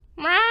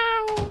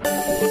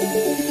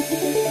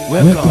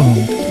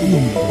Welcome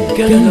to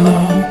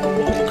Kela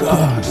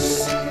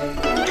Gas.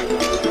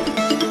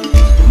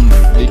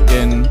 They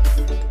can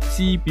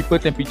see people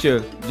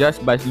temperature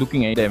just by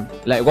looking at them.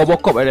 Like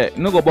Robocop like that.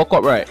 You know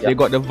Robocop, right? They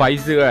got the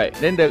visor, right?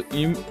 Then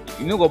you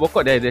know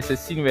Robocop, there's a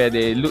scene where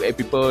they look at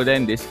people,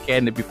 then they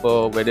scan the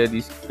people whether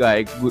this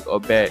guy good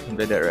or bad,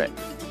 something like that, right?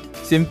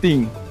 Same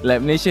thing.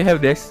 Like Malaysia have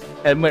this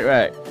helmet,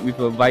 right, with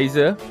a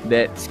visor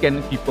that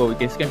scan people.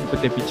 We can scan people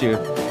temperature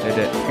like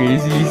that.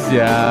 Crazy,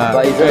 yeah.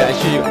 Visor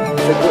actually,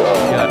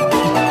 yeah.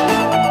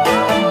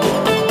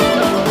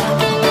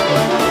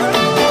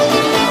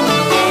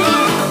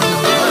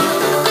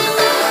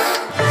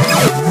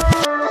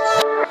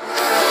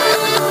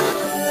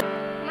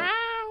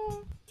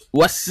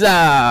 What's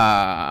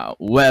up?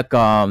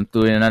 Welcome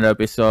to another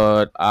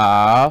episode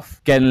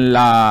of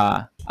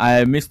Kenla.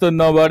 I'm Mr.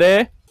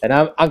 Nobody. And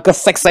I'm Uncle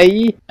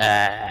Sexy.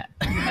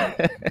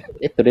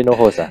 Today no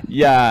host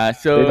Yeah,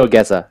 so Today no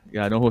guest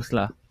yeah, no host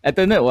lah.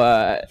 Alternate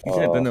what? It's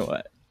alternate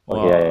what?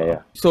 Okay,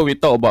 yeah. So we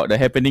talk about the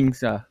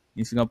happenings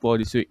in Singapore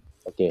this week.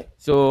 Okay.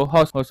 So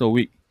how's your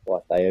week?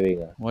 Wow,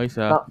 tiring Why is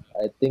Now,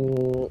 I think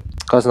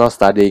cause now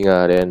studying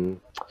then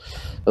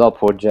a lot of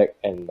project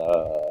and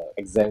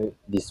exam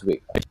this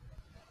week.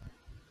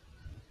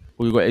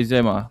 Oh, you got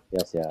exam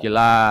Yes, yeah. Okay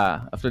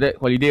lah. After that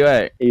holiday,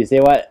 right? You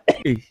say what?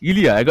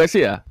 Really I got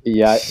say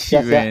Yeah,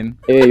 Shit, yes, man.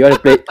 Hey, you want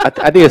to play?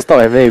 I think you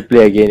stop and then you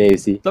play again. You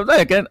see.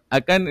 Sometimes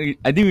I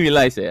didn't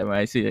realize when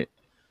I say it.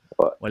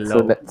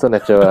 Walao. So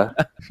natural.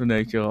 So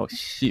natural.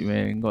 Shit,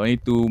 man. Got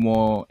only 2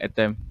 more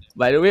attempt.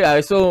 By the way,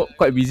 I also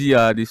quite busy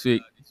this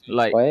week.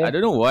 Like Why? I don't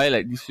know why.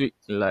 Like this week,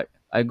 like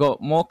I got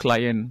more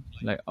client,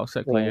 like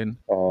outside client.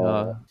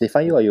 They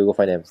find you or you go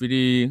find them?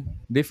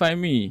 They find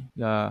me.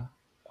 Yeah.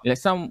 Like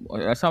some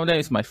of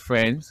them is my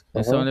friends,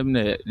 and some of them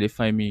they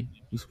find me.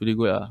 It's pretty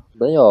good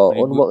Then your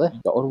Very own good. work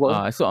Your own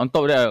work So on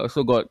top of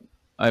that,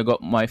 I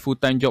got my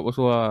full-time job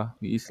also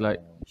It's like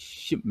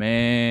shit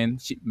man.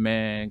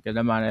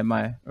 Am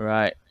I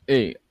right?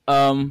 Hey,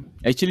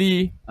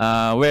 actually,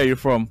 where are you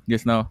from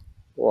just now?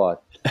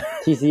 What?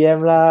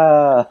 TCM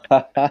lah.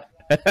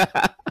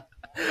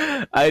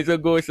 I also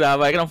go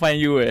but I cannot find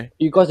you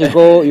Because you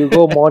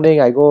go morning,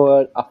 I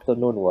go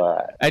afternoon.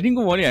 What? I didn't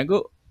go morning, I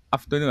go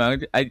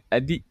afternoon. I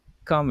did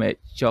come at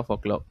 12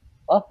 o'clock.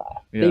 Oh,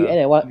 then you end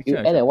at one. You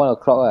end at 1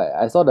 o'clock, right?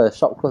 I saw the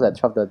shop close at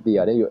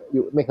 12:30. Then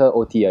you make her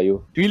OT.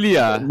 You Really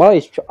Boy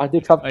is until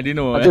 12. I didn't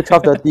know Until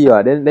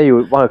 12:30. Then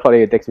you 1 o'clock.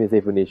 Then you text me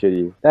say finish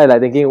already. Then I like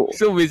thinking.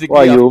 So basically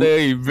wow, after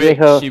he break,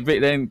 she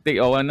break then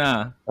take our one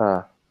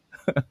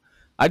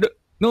I don't.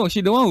 No, she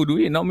the one who do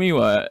it, not me.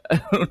 What?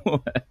 I don't know.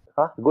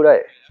 Good,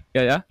 right?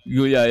 Yeah.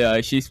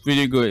 She's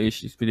pretty good.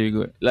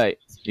 Like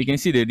you can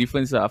see the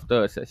difference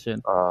after a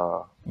session.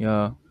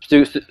 Yeah.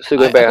 Still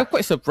going I back. got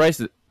quite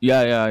surprised.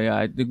 Yeah.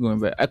 I did going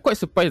back. I quite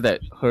surprised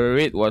that her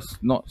rate was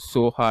not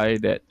so high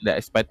that I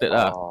expected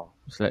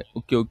It's like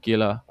okay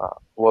lah.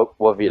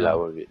 Worth it lah.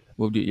 Worth it.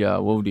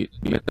 Worth it.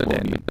 Better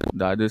than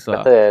the others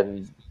Better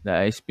than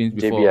that I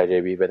experienced JB before.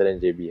 JB. Better than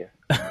JB.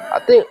 I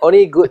think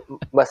only good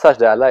massage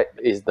that I like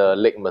is the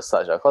leg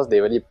massage. Cause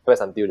they really press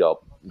until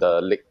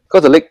the leg.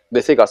 Cause the leg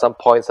they say got some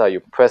points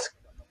you press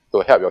to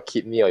help your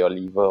kidney or your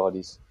liver. All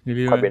this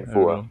Really, quite man?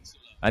 painful.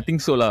 I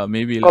think so lah.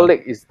 Maybe Cause lah.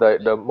 leg is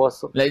the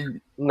most Like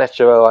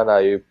natural one.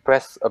 You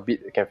press a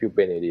bit, you can feel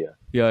pain already.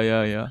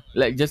 yeah.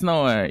 Like just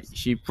now,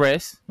 she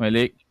pressed my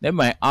leg, then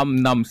my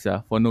arm numbs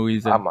for no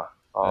reason.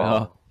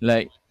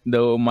 Like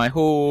my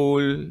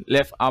whole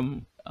left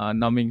arm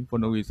numbing for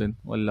no reason.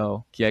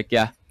 Walao. Okay.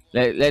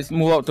 Let's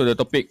move out to the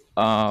topic.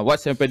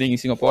 What's happening in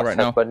Singapore right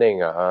now? What's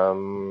happening?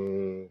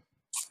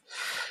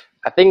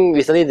 I think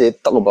recently they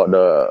talk about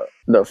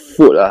the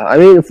food. I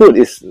mean, food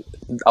is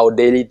our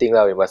daily thing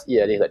We must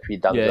eat at least like 3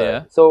 times.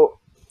 Yeah. So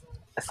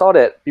I saw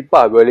that people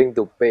are willing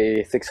to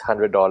pay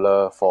 $600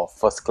 for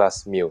first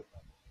class meal.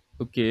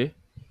 Okay.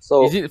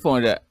 So Is it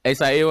for the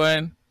SIA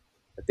one?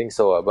 I think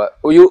so. But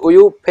will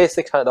you pay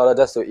 $600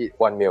 just to eat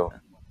one meal?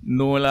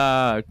 No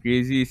lah,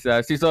 crazy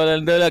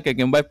 $600 lah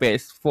can buy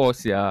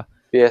PS4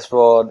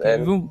 PS4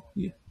 and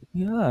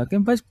Yeah,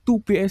 can buy 2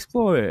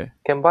 PS4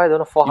 can buy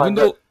 400 Even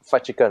though-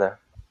 fried chicken.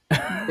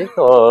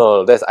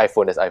 No, that's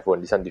iPhone. This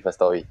one different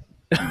story.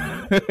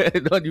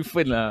 Not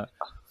different lah.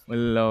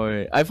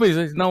 Walao iPhone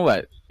is now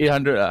what?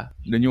 800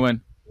 the new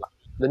one.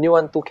 The new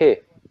one 2K.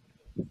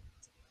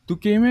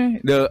 2K meh?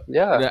 The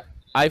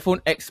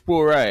iPhone X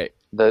Pro, right?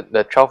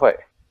 The 12, right?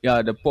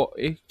 Yeah, the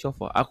 12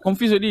 I'm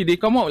confused already. They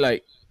come out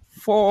like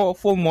four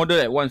model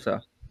at once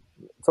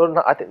So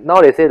now, I think now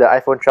they say the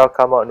iPhone 12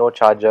 come out, no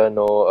charger,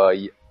 no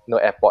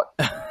AirPod.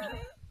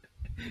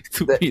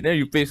 Stupid. Then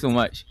you pay so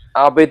much.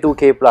 I'll pay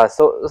 2K plus.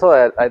 So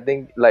I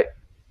think like,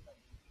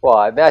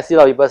 wow. Then I see a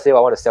lot of people say, I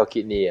want to sell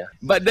kidney.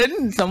 But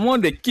then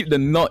someone they keep the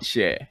notch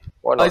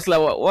What not? It's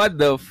like what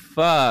the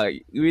fuck?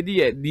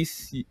 Already at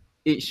this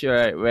age,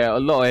 right, where a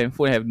lot of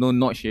handphone have no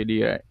notch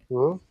already, right?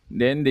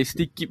 Then they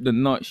still keep the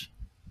notch,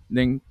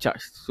 then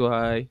charge so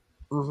high.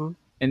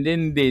 And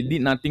then they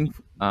did nothing.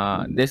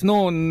 There's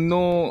no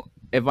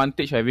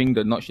advantage having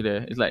the notch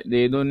there. It's like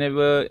they don't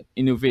never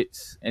innovate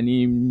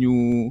any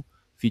new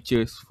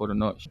features for the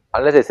notch.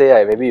 Unless they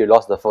say maybe you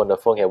lost the phone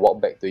can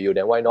walk back to you,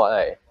 then why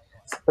not?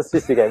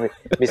 Since you can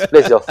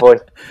misplace your phone,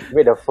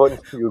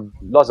 you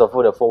lost your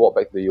phone, the phone walk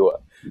back to you.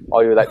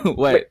 Or you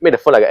What? make the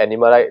phone like an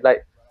animal,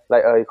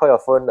 you call your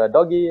phone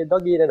doggy,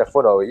 then the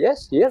phone will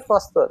yes,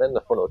 faster, then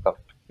the phone will come.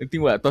 I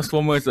think what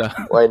Transformers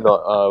Why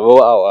not?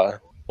 Roll out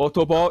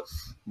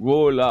Autobots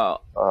roll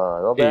out.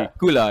 not Hey, bad.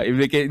 cool if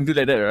they can do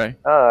like that, right?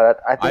 I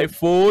think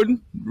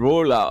iPhone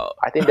roll out.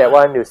 that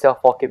one you sell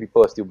 4K,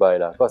 people will still buy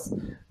because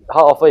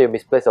how often you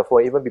misplace your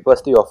phone, even people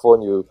steal your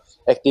phone, you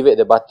activate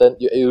the button,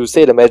 you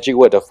say the magic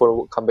word, the phone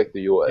will come back to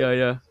you.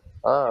 Yeah.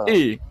 Ah.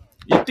 Hey,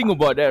 you think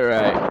about that,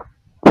 right?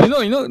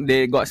 You know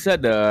they got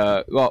said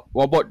the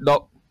robot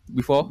dog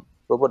before.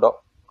 Robot dog.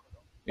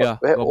 Yeah,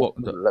 Very robot old,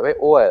 dog. very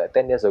old, like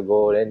 10 years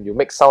ago, then you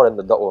make sound and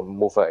the dog will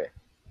move, right?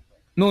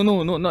 No,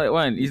 not that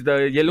one. It's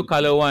the yellow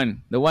color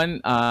one. The one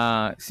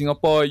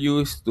Singapore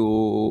used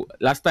to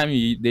last time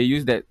they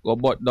used that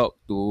robot dog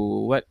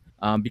to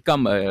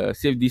become a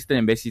safe distance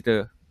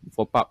ambassador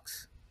for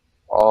parks.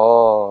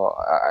 Oh,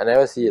 I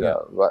never see it. Yeah.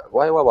 But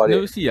what about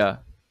Never it? see I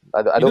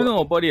You don't don't know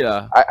about it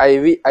I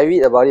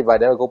read about it,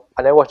 but I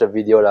never watch the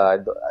video lah.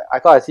 I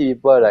can't see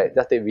people like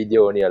just take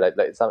video only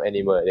like some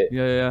animal like that.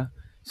 Yeah.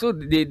 So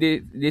they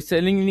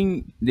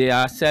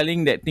are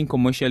selling that thing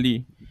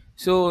commercially.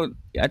 So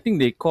I think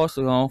they cost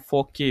around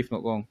 4K if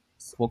not wrong.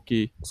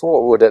 4K. So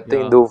what would that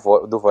thing Yeah. do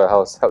for your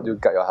house? Help you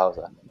guard your house?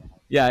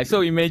 Yeah,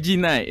 so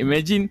imagine that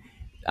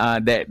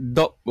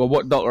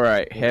robot dog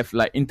right have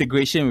like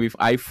integration with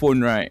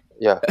iPhone, right?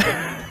 Yeah.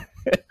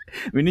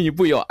 Meaning you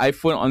put your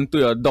iPhone onto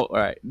your dog,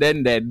 right?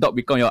 Then that dog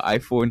become your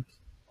iPhone.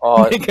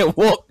 Or They can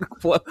walk,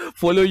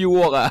 follow you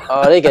walk.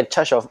 then you can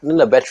charge then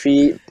the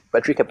battery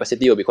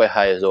capacity will be quite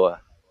high as well.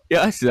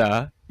 Yes,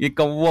 you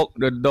can walk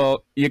the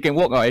dog. You can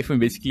walk our iPhone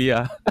basically.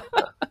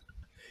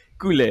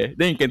 Cool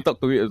Then you can talk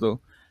to it also.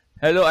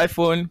 Hello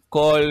iPhone,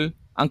 call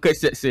Uncle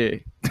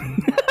Setsy.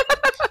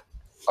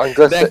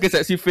 Uncle The Uncle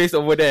Setsy face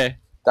over there.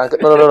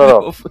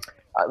 no.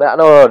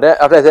 No. Then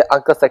after I say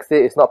Uncle Sexy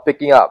is not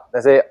picking up. I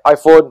say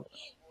iPhone,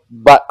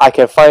 but I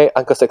can find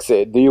Uncle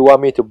Sexy. Do you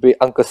want me to be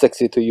Uncle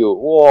Sexy to you?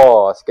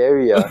 Whoa,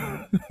 scary.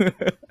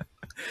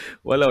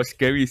 Walau,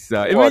 scary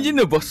Imagine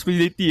the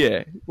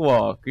possibility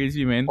Wow,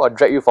 crazy man. Or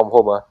drag you from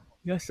home.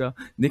 Yes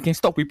They can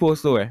stalk people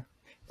also For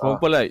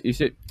example like you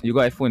said you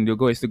got iPhone, you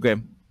go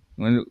Instagram.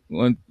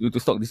 Want you to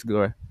stalk this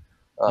girl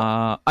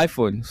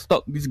iPhone,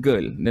 stalk this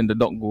girl. Then the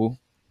dog go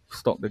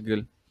stalk the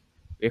girl.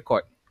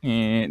 Record.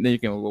 Then you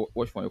can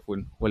watch from your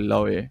phone.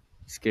 Walao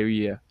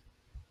scary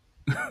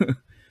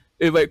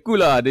but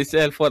cool They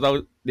sell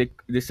 4,000.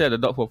 They sell the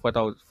dog for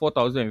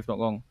 4,000 if not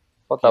wrong.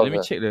 Okay, let me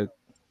 4,000. check the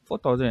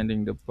 4,000. I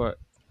think the part.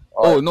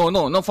 Oh. Oh no,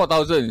 not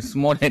 4,000. It's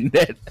more than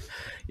that.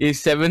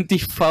 It's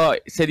 75.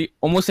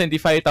 Almost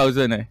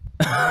 75,000. Wait,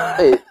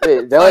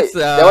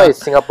 that one is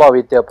Singapore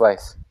retail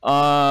price.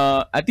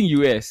 I think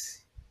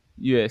US.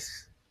 Yeah,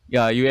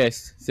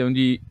 US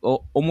 70.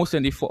 Almost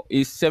 74.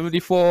 It's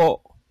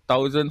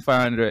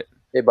 74,500.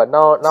 Hey, but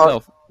now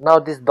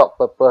this dog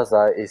purpose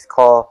is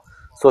called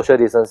social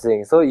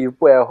distancing. So you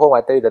put at home,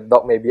 I tell you the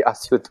dog maybe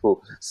ask you to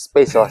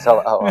space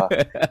yourself out.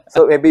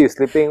 So maybe you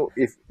sleeping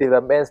if a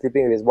man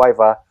sleeping with his wife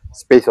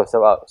space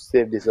yourself out,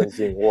 safe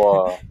distancing.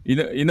 Wow.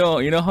 You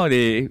know how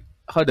the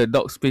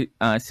dogs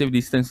safe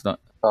distance not?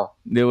 Oh.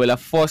 They will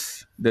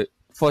force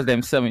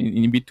themselves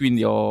in between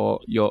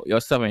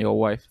yourself and your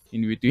wife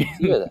in between.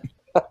 Yeah.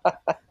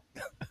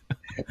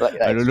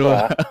 like I don't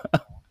know.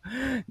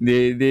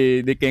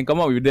 They can come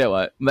up with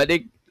that but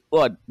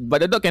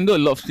the dog can do a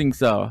lot of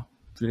things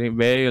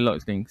very a lot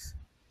of things.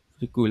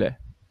 Pretty cool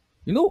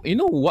You know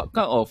what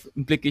kind of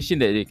implication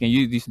that they can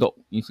use this dog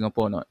in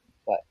Singapore or not?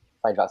 What?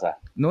 Find drugs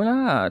No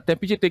lah,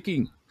 temperature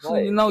taking. So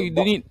Why? now you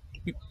don't need.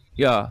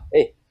 Yeah.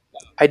 Hey,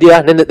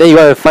 idea. Then you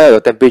want to find out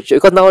your temperature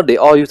because now they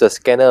all use a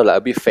scanner like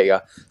a bit fake.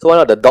 So why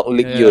not the dog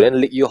lick you, then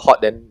lick you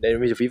hot, then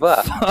reach the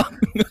fever.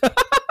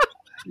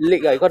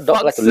 Lick because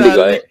dog like to lick,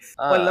 right?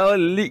 Walao,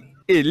 lick.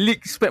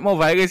 Lick spread more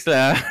virus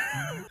lah.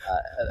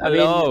 I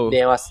mean,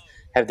 they must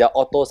have their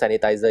auto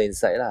sanitizer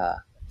inside lah.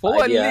 For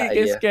what lick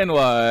can scan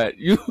what?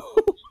 You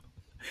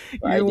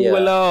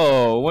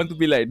walao want to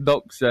be like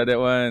dogs that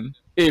one.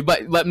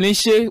 But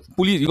Malaysia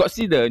police, you got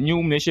see the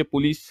new Malaysia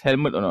police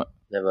helmet or not?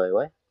 Never.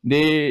 Why?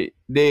 They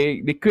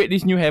create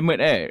this new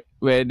helmet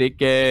where they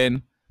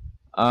can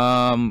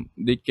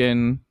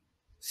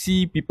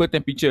see people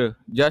temperature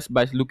just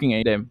by looking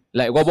at them.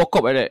 Like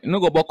Robocop like that. You know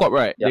Robocop,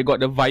 right? Yeah. They got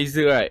the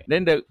visor, right?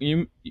 Then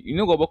you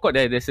know Robocop,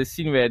 there's a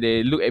scene where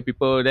they look at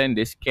people, then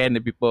they scan the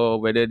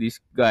people whether this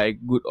guy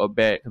good or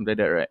bad, something like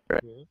that, right?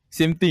 Mm-hmm.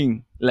 Same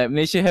thing. Like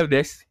Malaysia have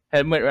this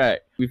helmet, right?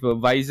 With a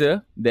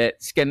visor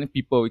that scan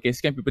people. We can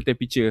scan people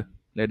temperature.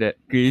 Like that.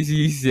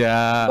 Crazy,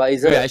 yeah. But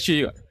is I show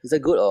you. Is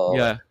it good or?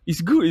 Yeah, it's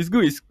good. It's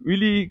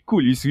really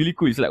cool. It's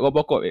like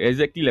Robocop.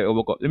 Exactly like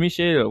Robocop. Let me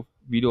share a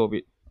video of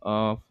it.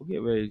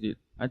 Forget where is it.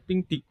 I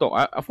think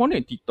TikTok. I found it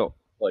on TikTok.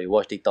 Oh, you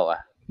watch TikTok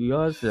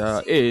Yes,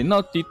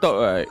 now TikTok,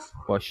 right?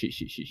 Oh shit.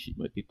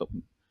 My TikTok.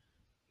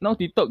 Now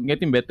TikTok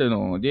getting better,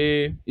 no.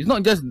 It's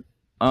not just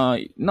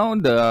now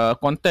the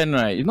content,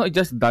 right, it's not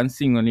just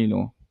dancing only,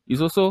 no.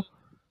 It's also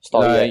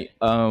Story, like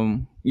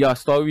right?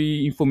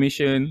 story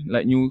information,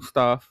 like new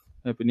stuff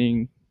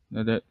happening,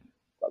 like that.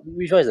 But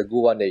which one is a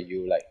good one that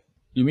you like?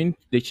 You mean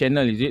the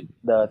channel, is it?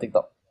 The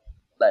TikTok.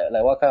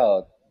 Like what kind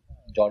of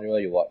genre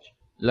you watch?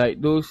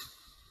 Like those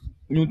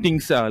new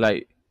things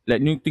like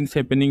new things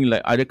happening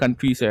like other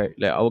countries, right?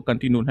 Like our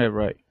country don't have,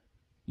 right?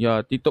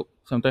 Yeah, TikTok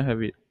sometimes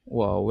have it.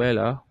 Wow, where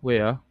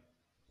I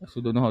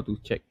also don't know how to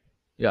check.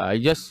 Yeah, I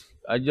just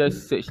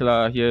search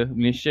lah here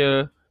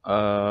Malaysia,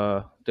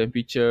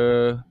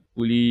 temperature,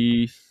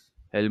 police,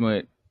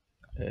 helmet,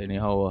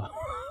 anyhow.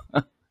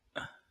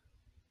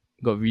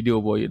 Got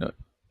video boy or not?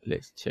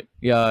 Let's check.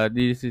 Yeah,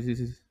 this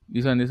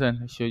one.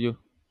 I show you.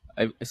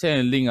 I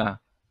send a link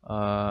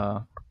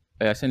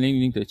I send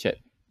link to the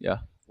chat. Yeah.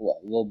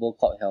 What,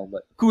 Robocop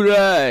helmet? Cool,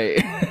 right?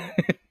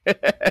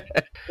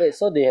 Wait,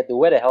 so they have to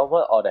wear the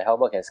helmet or the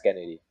helmet can scan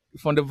already?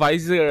 From the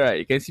visor, right?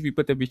 You can see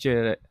people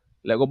temperature, right?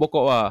 Like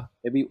Robocop.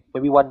 Maybe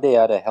one day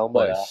the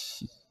helmet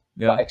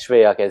Yeah.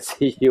 X-ray can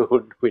see you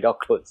without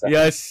clothes.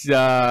 Yes,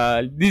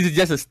 this is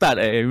just a start,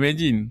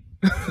 imagine.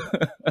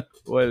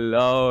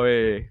 Walao,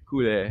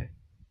 cool,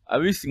 I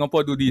wish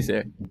Singapore do this,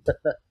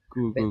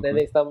 Cool. Then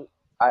next time,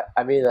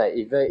 I mean like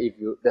even if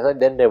you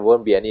then there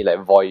won't be any like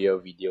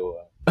voyeur video,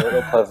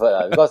 no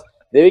pervert because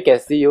then we can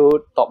see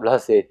you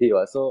topless already.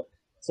 So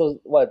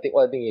what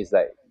I think is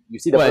like you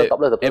see the person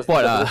topless,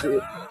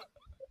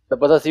 the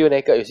person see you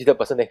naked, you see the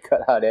person naked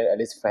then at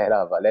least fair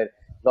but then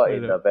not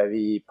in a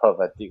very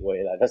pervertic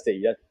way just that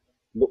you just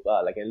look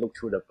like can look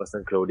through the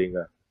person clothing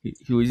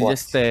He will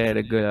just stare at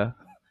the girl.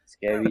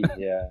 Scary,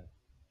 yeah.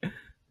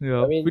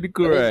 Yeah, I mean, pretty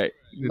cool, right?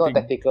 Not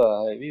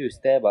tactical. Maybe you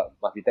stare, but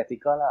must be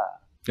tactical lah.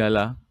 Yeah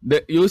lah.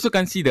 You also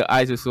can see the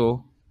eyes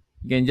also.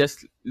 You can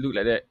just look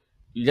like that.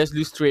 You just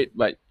look straight,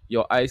 but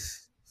your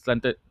eyes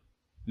slanted.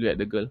 Look at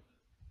the girl.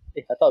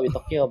 I thought we were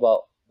talking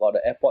about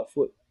the airport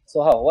food.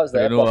 So how? What's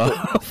the airport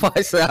food?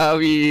 Fast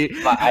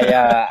But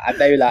I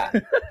tell you lah.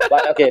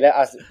 But okay, let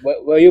us.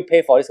 Will you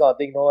pay for this kind of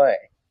thing? No,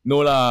 right?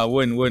 No lah,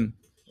 won't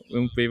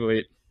pay for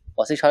it.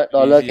 For $600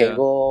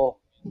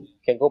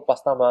 can go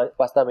Pasta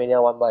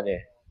Mania 1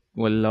 month.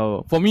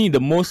 Walao. For me,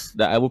 the most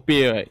that I will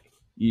pay, right,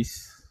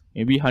 is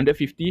maybe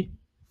 150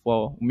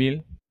 for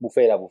meal.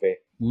 Buffet lah, buffet.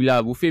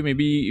 Buffet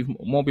maybe if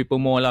more people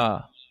more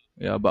lah.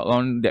 Yeah, but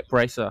around that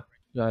price lah.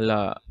 Yeah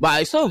lah. But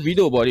I saw a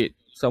video about it.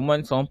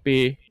 Someone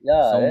pay.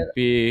 Yeah. Someone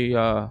pay.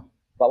 Yeah.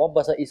 But one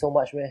person eat so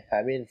much, man.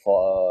 I mean,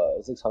 for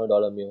a $600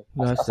 meal.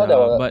 Yes, I saw there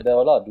were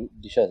a lot of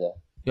dishes.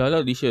 Yeah, a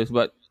lot of dishes,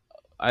 but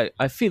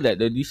I feel that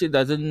the dishes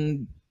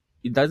doesn't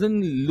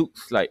look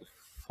like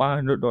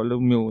 $500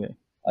 meal.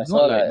 It's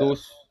not like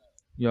those.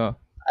 Yeah.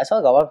 I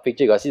saw got one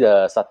picture. You got see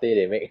the satay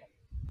they make.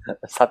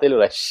 The satay look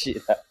like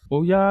shit.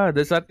 Oh yeah,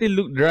 the satay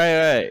look dry,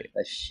 right?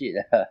 Like shit.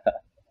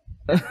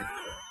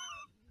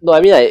 No,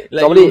 I mean like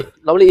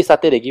normally eat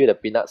satay they give you the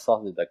peanut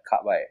sauce with the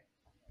cup, right?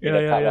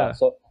 Yeah.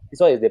 So this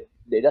one is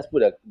they just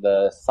put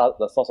the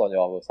sauce on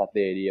your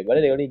satay already, but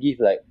then they only give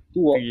like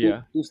two or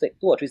three steaks.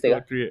 Two or three.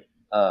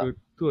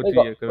 Two or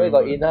three. Where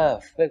got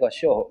enough? Where got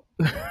show?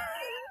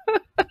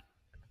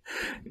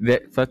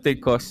 That satay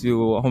cost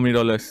you how many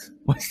dollars?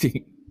 One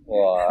stick.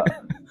 Wow.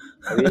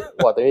 Maybe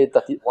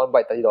 1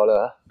 bite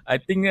 $30. I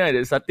think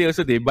the satay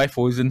also they buy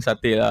frozen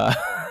satay lah.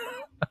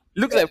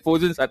 Looks like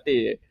frozen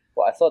satay.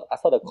 Well, I saw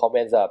the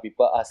comments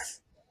people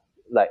ask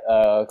like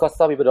because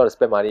some people don't want to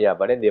spend money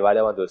but then they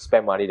rather want to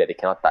spend money that they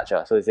cannot touch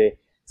so they say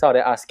some of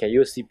them ask can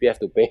you use CPF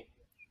to pay?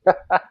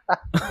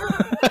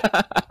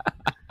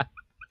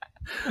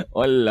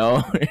 Oh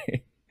Lord.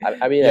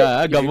 I mean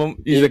yeah,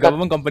 it's a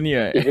government company,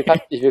 right? If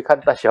you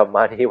can't touch your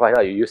money, why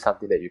not you use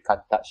something that you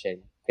can't touch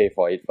and pay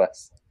for it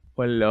first?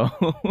 Walao.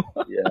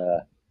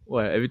 Yeah.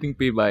 Well, everything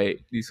paid by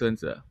these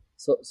ones.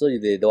 So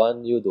they don't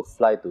want you to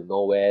fly to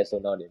nowhere, so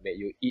now they make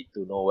you eat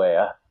to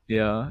nowhere.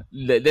 Yeah.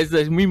 There's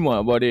a meme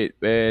about it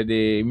where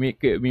they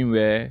make a meme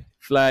where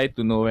fly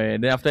to nowhere.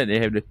 Then after that they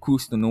have the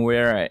cruise to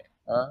nowhere, right?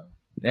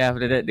 Then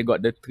after that they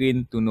got the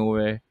train to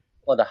nowhere.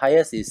 Well, the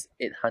highest is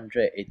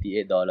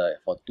 $888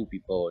 for 2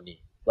 people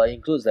only. But it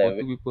includes like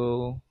for 2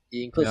 people.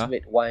 It includes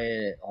make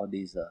wine all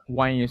these.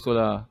 Wine also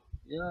lah.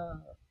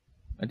 Yeah.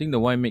 I think the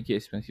wine make it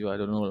expensive. I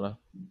don't know lah.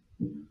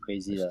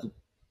 Crazy lah.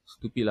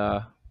 Stupid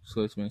lah.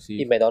 So expensive.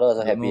 Eat McDonald's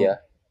also happy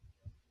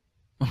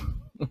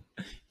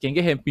Can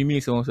get Happy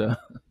Meals also.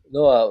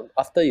 No,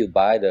 after you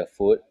buy the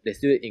food, they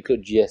still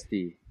include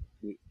GST.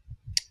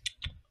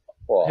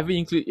 Wow. Haven't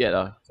include yet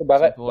So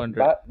buy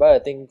I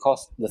think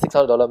cost the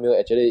 $600 meal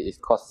actually is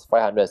cost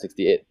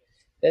 $568.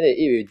 Then they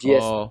eat with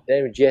GST.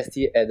 Then with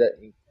GST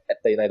added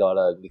at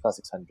 $39 because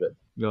 $600.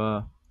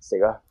 Yeah.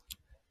 Sick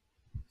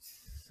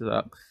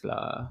Sucks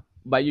lah.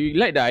 But you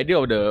like the idea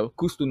of the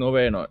cruise to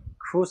nowhere or not?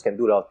 Cruise can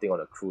do a lot of things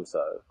on a cruise.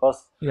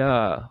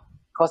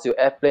 Cause your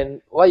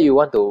airplane, why you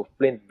want to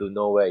plane to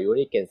nowhere? You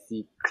only can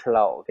see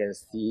cloud, can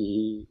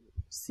see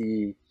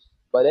sea.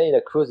 But then in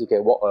a cruise you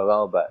can walk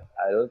around, but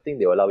I don't think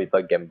they will allow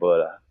people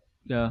gamble.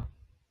 Yeah.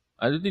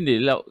 I don't think they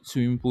allow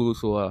swimming pool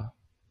also.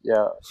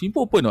 Yeah. Swimming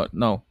pool open not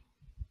now?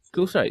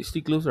 Close right?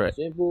 Still close right?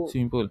 Swimming pool.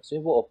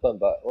 Swimming pool open,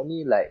 but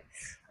only like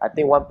I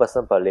think 1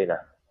 person per lane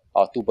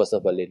or 2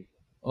 person per lane.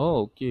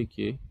 Oh,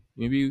 okay.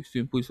 Maybe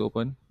swimming pool is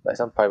open. Like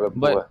some private pool.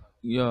 But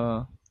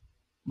yeah,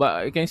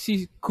 but I can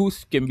see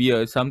cruise can be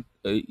it's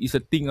a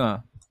thing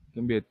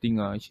Can be a thing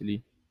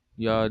actually.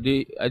 Yeah,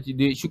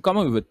 they should come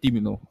up with a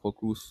team, for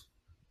cruise.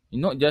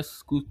 Not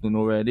just cruise to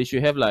nowhere. They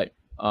should have like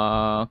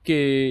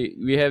okay,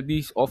 we have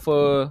this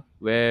offer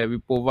where we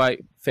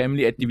provide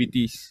family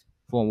activities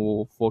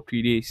for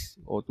 3 days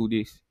or 2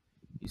 days.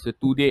 It's a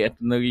 2 day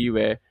itinerary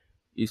where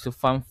it's a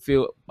fun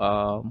filled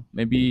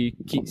maybe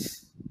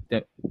kids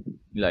that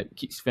like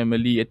kids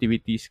family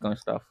activities kind of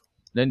stuff.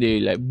 Then they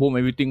like boom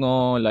everything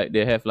on, like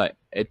they have like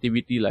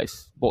activity like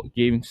sport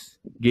games,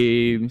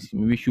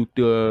 maybe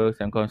shooters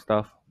and kind of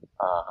stuff.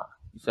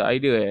 It's an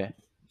idea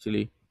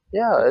actually.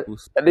 Yeah,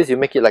 at least you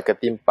make it like a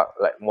theme park,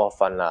 like more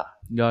fun lah.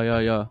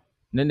 Yeah.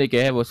 Then they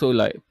can have also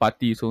like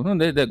party. So no,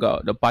 they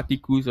got the party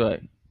cruise,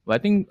 right?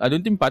 But I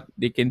don't think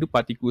they can do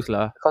party cruise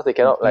lah. Because they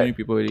cannot like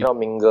cannot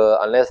mingle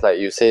unless like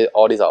you say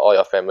all these are all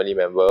your family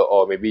member,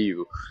 or maybe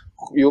you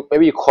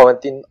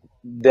quarantine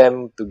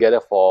them together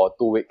for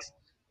 2 weeks.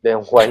 Then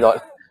why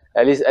not?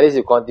 At least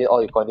you quarantine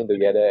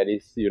together. At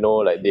least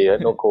like they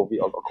have no COVID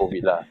or got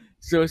COVID lah.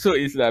 So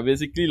it's like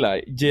basically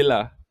like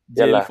jail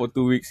for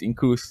 2 weeks in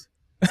cruise.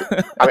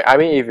 I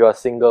mean, if you're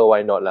single,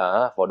 why not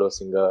lah? For those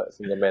single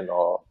men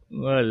or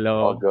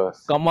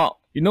girls. Come out.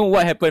 You know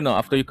what happened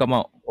after you come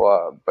out?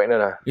 Wow,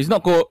 pregnant It's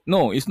not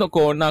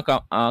corona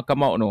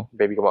come out no.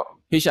 Baby come out.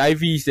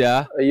 HIV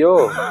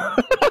Ayo.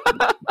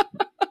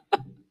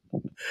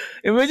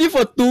 Imagine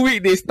for 2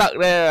 weeks they stuck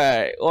there,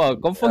 right? Wow,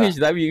 confirm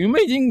HIV.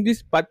 Imagine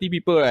these party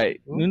people, right?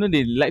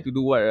 They like to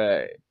do what,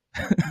 right?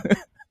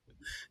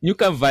 New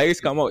kind of virus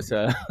come out,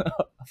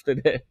 after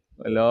that.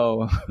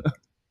 Hello.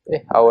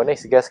 Our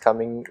next guest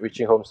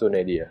reaching home soon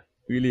already.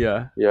 Really?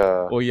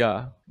 Yeah. Oh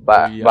yeah.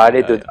 But I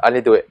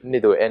need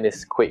to end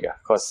this quick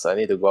cause I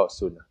need to go out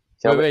soon.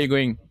 Where are you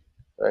going?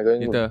 I'm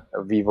going to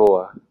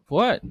Vivo. For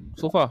what?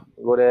 So far?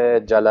 Go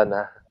there jalan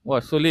Wow,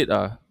 so late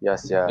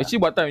Yes, yeah. Actually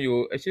what time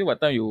you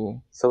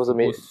supposed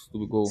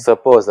to go?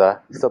 Suppose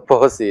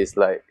is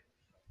like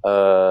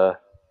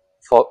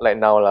like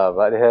now lah,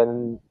 but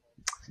then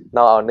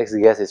now our next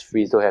guest is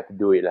free, so have to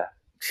do it lah.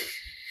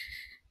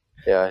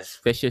 Yeah.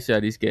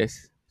 Special this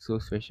guest. So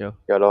special.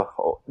 Yeah lor.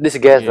 This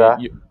guest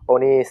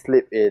only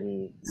sleep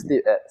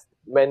at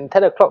when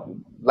 10 o'clock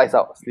lights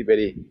out, sleep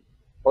already.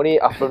 Only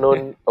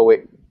afternoon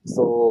awake.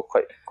 So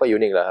quite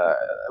unique lah.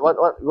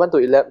 1 to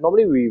 11.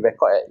 Normally we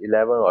record at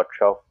 11 or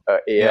 12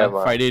 a.m. Yeah,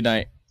 Friday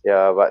night.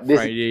 Yeah, but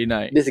Friday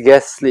night. This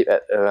guest sleep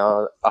at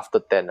around after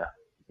 10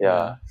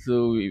 Yeah.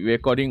 So we're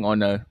recording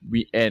on a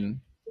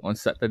weekend on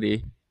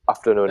Saturday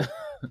afternoon.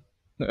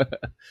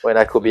 When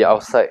I could be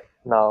outside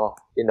now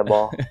in the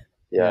mall.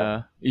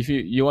 Yeah. If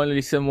you want to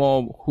listen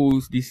more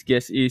who this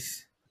guest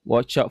is,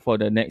 watch out for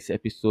the next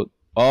episode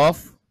of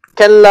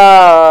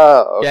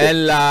Kenla.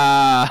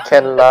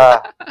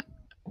 Kenla.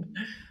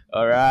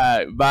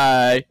 Alright,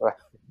 bye.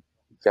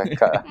 Jangan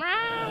cut.